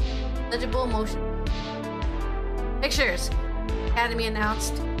eligible motion pictures. Academy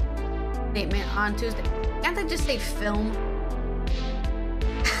announced a statement on Tuesday. Can't they just say film?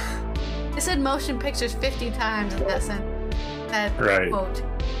 They said motion pictures 50 times in that sentence. That quote.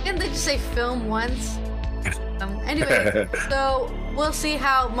 Can't they just say film once? Anyway, so we'll see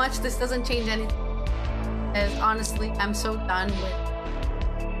how much this doesn't change anything. As honestly, I'm so done with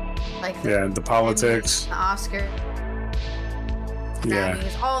the politics, the Oscar.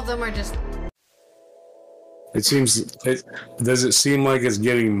 All of them are just. Does it seem like it's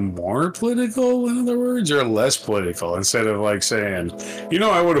getting more political, in other words, or less political? Instead of like saying,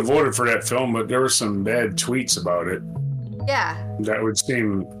 I would have voted for that film, but there were some bad tweets about it. Yeah. That would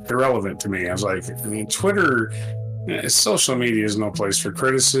seem irrelevant to me. I was like, Twitter, social media is no place for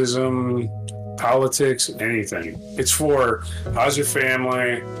criticism, politics, anything. It's for how's your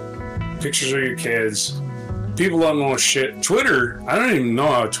family, pictures of your kids. People don't know shit. Twitter, I don't even know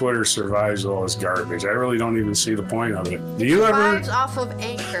how Twitter survives all this garbage. I really don't even see the point of it. Do you ever? Survives off of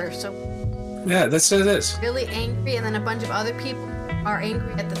anger, so. Yeah, that's it is. Really angry, and then a bunch of other people are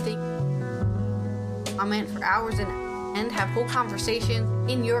angry at the thing. Comment for hours and have whole conversations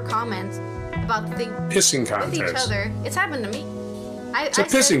in your comments about the thing. Pissing contest. With each other. It's happened to me. It's a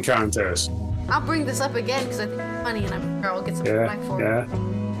pissing contest. I'll bring this up again because I think it's funny, and I'm sure I'll get some feedback for it. Yeah.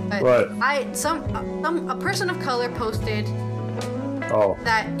 But a person of color posted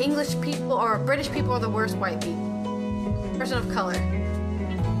that English people or British people are the worst white people. Person of color.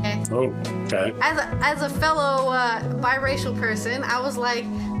 Okay. Oh, okay. As a fellow biracial person, I was like,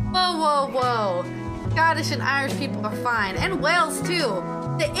 whoa. Scottish and Irish people are fine, and Wales too.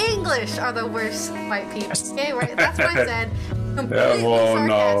 The English are the worst white people. Okay, right? That's what I said. Completely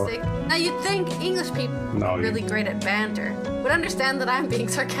sarcastic. No. Now you'd think English people are really great at banter would understand that I'm being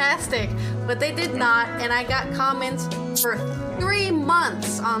sarcastic, but they did not, and I got comments for 3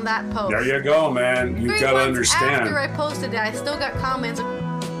 months on that post. There you go, man. You gotta understand. After I posted it, I still got comments.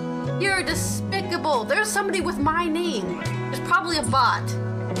 You're despicable. There's somebody with my name. There's probably a bot,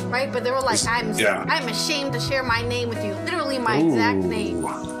 right? But they were like, I'm ashamed to share my name with you. Literally my exact name.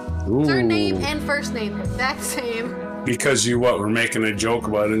 Surname and first name, exact same. Because we're making a joke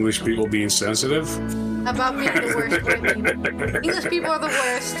about English people being sensitive? About being the worst women. English people are the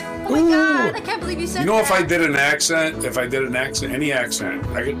worst. Oh my God, I can't believe you said that. If I did an accent, any accent,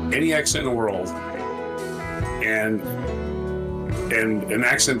 any accent in the world, and an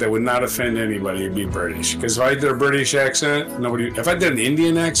accent that would not offend anybody, it'd be British. Because if I did a British accent, if I did an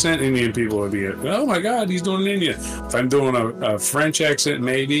Indian accent, Indian people would be, oh my God, he's doing an Indian. If I'm doing a French accent,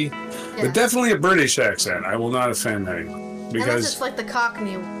 maybe. Yeah. But definitely a British accent. I will not offend anyone. Because unless it's like the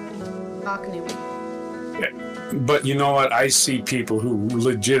Cockney one. Yeah. But you know what? I see people who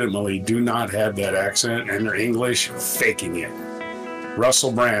legitimately do not have that accent and they're English faking it.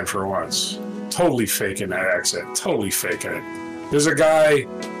 Russell Brand, for once. Totally faking that accent. Totally faking it. There's a guy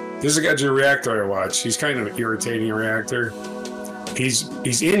to reactor I watch. He's kind of an irritating reactor.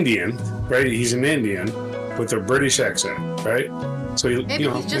 He's Indian, right? He's an Indian with a British accent, right? So maybe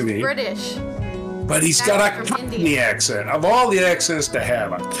he's just British. But he's got a Cockney accent. Of all the accents to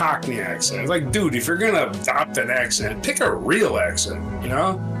have, a Cockney accent. It's like, dude, if you're gonna adopt an accent, pick a real accent, you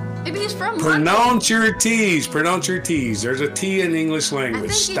know? Maybe he's from Pronounce your T's. Pronounce your T's. There's a T in English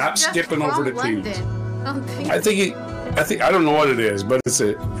language. Stop skipping over the T's. I don't know what it is, but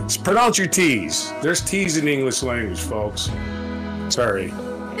it's pronounce your T's. There's T's in English language, folks. Sorry.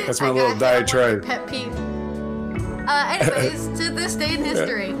 That's my little diatribe. Pet peeve. Anyways, to this day in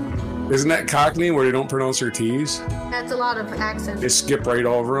history. Isn't that Cockney where they don't pronounce their T's? That's a lot of accents. They skip right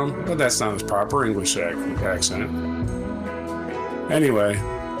over them. But that's not his proper English accent. Anyway,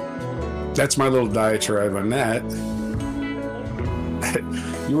 that's my little diatribe on that.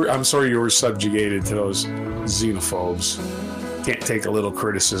 I'm sorry you were subjugated to those xenophobes. Can't take a little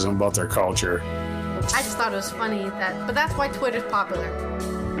criticism about their culture. I just thought it was funny but that's why Twitter's popular.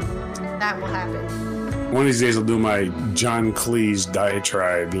 That will happen. One of these days I'll do my John Cleese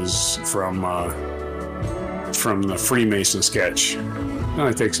diatribe is from the Freemason sketch. It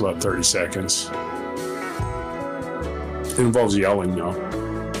only takes about 30 seconds. It involves yelling, though.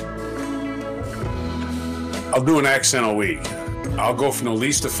 I'll do an accent a week. I'll go from the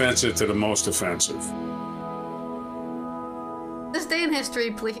least offensive to the most offensive. This day in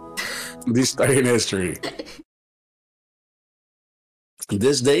history, please. This day in history.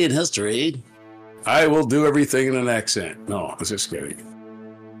 This day in history. I will do everything in an accent. No, I was just kidding.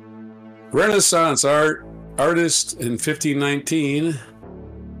 Renaissance artist in 1519.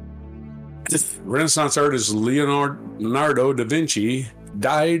 Renaissance artist Leonardo da Vinci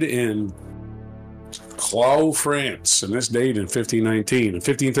died in Cloux, France, and this date in 1519. In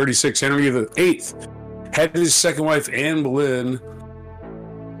 1536, Henry VIII had his second wife, Anne Boleyn,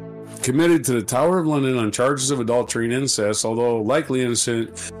 committed to the Tower of London on charges of adultery and incest. Although likely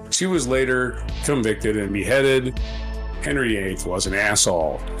innocent, she was later convicted and beheaded. Henry VIII was an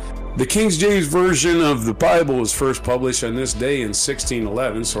asshole. The King James Version of the Bible was first published on this day in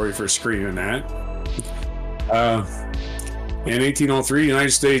 1611. Sorry for screaming that. In 1803, the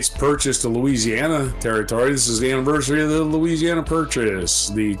United States purchased the Louisiana Territory. This is the anniversary of the Louisiana Purchase,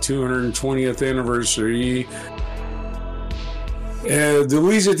 the 220th anniversary. The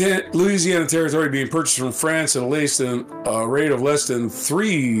Louisiana Territory being purchased from France at a rate of less than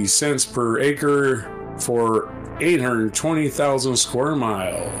 3 cents per acre for 820,000 square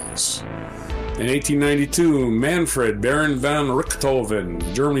miles. In 1892, Manfred Baron von Richthofen,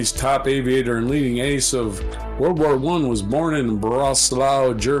 Germany's top aviator and leading ace of World War I, was born in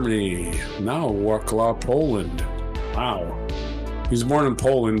Breslau, Germany, now Wrocław, Poland. Wow. He was born in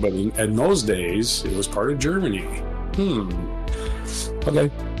Poland, but in those days, it was part of Germany. Okay.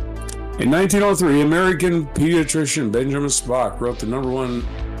 In 1903, American pediatrician Benjamin Spock wrote the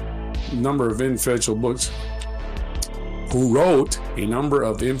number of influential books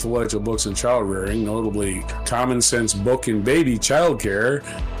in child rearing, notably Common Sense Book in Baby Child Care,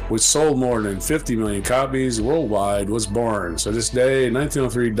 which sold more than 50 million copies worldwide, was born. So this day, in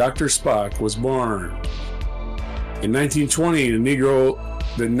 1903, Dr. Spock was born. In 1920, the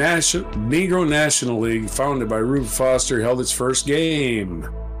Negro National League, founded by Rube Foster, held its first game.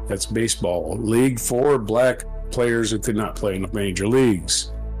 That's baseball league for black players who could not play in the major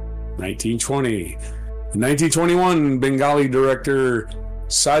leagues. 1920. In 1921, Bengali director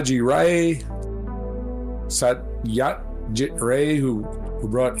Satyajit Ray, who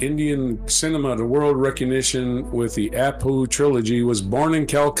brought Indian cinema to world recognition with the Apu trilogy, was born in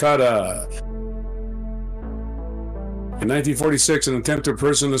Calcutta. In 1946, an attempted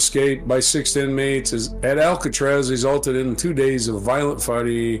prison escape by 6 inmates at Alcatraz resulted in 2 days of violent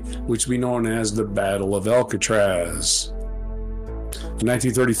fighting, which we known as the Battle of Alcatraz. In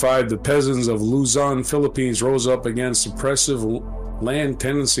 1935, the peasants of Luzon, Philippines rose up against oppressive land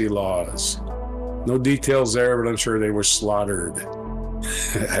tenancy laws. No details there, but I'm sure they were slaughtered.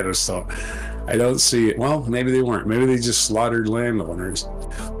 I don't see it. Well, maybe they weren't. Maybe they just slaughtered landowners.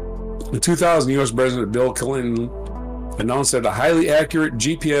 In 2000, U.S. President Bill Clinton announced that a highly accurate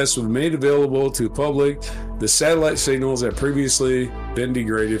GPS was made available to the public. The satellite signals had previously been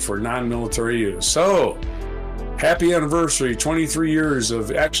degraded for non-military use. So, happy anniversary, 23 years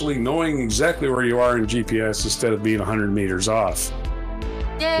of actually knowing exactly where you are in GPS instead of being 100 meters off.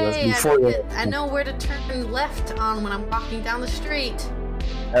 Yay! I know where to turn left on when I'm walking down the street.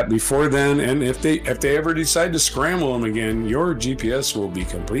 Before then, and if they ever decide to scramble them again, your GPS will be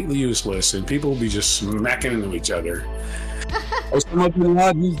completely useless, and people will be just smacking into each other. Osama bin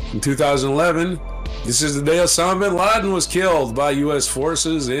Laden in 2011. This is the day Osama bin Laden was killed by U.S.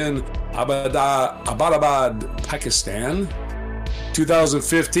 forces in Abbottabad, Pakistan.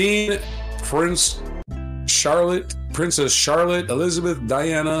 2015, Princess Charlotte Elizabeth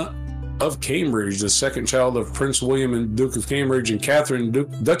Diana of Cambridge, the second child of Prince William and Duke of Cambridge, and Catherine,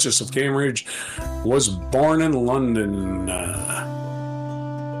 Duchess of Cambridge, was born in London.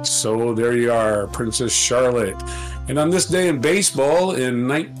 So there you are, Princess Charlotte. And on this day in baseball, in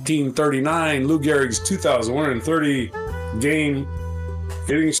 1939, Lou Gehrig's 2,130 game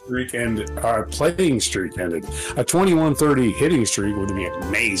hitting streak and playing streak ended. A 21-30 hitting streak would be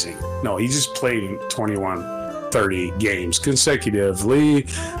amazing. No, he just played 21-30 games consecutively.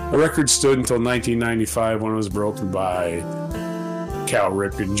 The record stood until 1995 when it was broken by Cal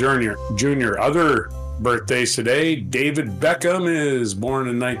Ripken Jr. Other birthdays today: David Beckham is born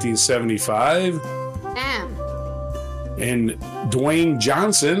in 1975. Damn. And Dwayne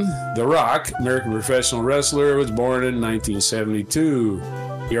Johnson, The Rock, American professional wrestler, was born in 1972.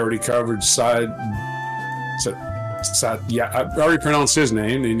 He already covered I already pronounced his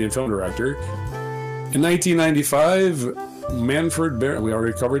name, the Indian film director. In 1995, Manfred Barrett, we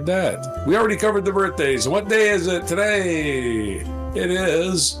already covered that. We already covered the birthdays. What day is it today? It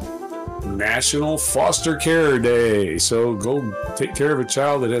is National Foster Care Day. So go take care of a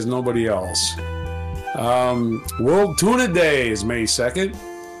child that has nobody else. World Tuna Day is May 2nd.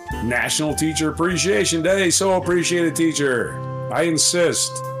 National Teacher Appreciation Day. So appreciate a teacher. I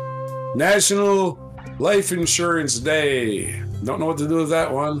insist. National Life Insurance Day. Don't know what to do with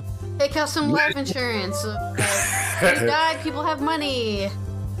that one. Take out some life insurance. When you die, people have money.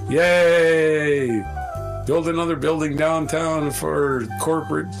 Yay! Build another building downtown for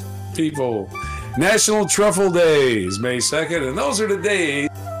corporate people. National Truffle Day is May 2nd, and those are the days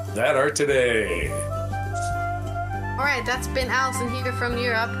that are today. Alright, that's been Allison here from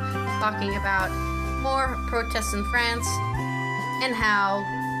Europe, talking about more protests in France and how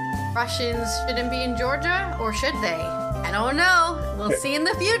Russians shouldn't be in Georgia, or should they? I don't know. We'll see in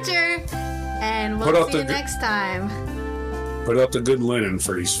the future, and we'll see you next time. Put up the good linen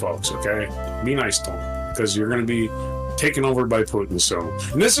for these folks, okay? Be nice to them, because you're going to be taken over by Putin soon.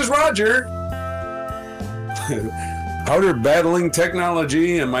 And this is Roger. Out here battling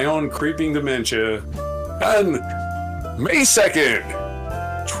technology and my own creeping dementia on May 2nd,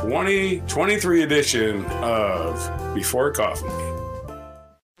 2023 edition of Before Coffee.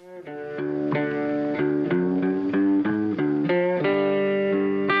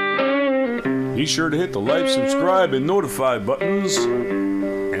 Be sure to hit the like, subscribe, and notify buttons,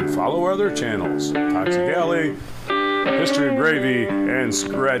 and follow our other channels, Toxic Alley, History of Gravy, and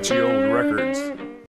Scratchy Old Records.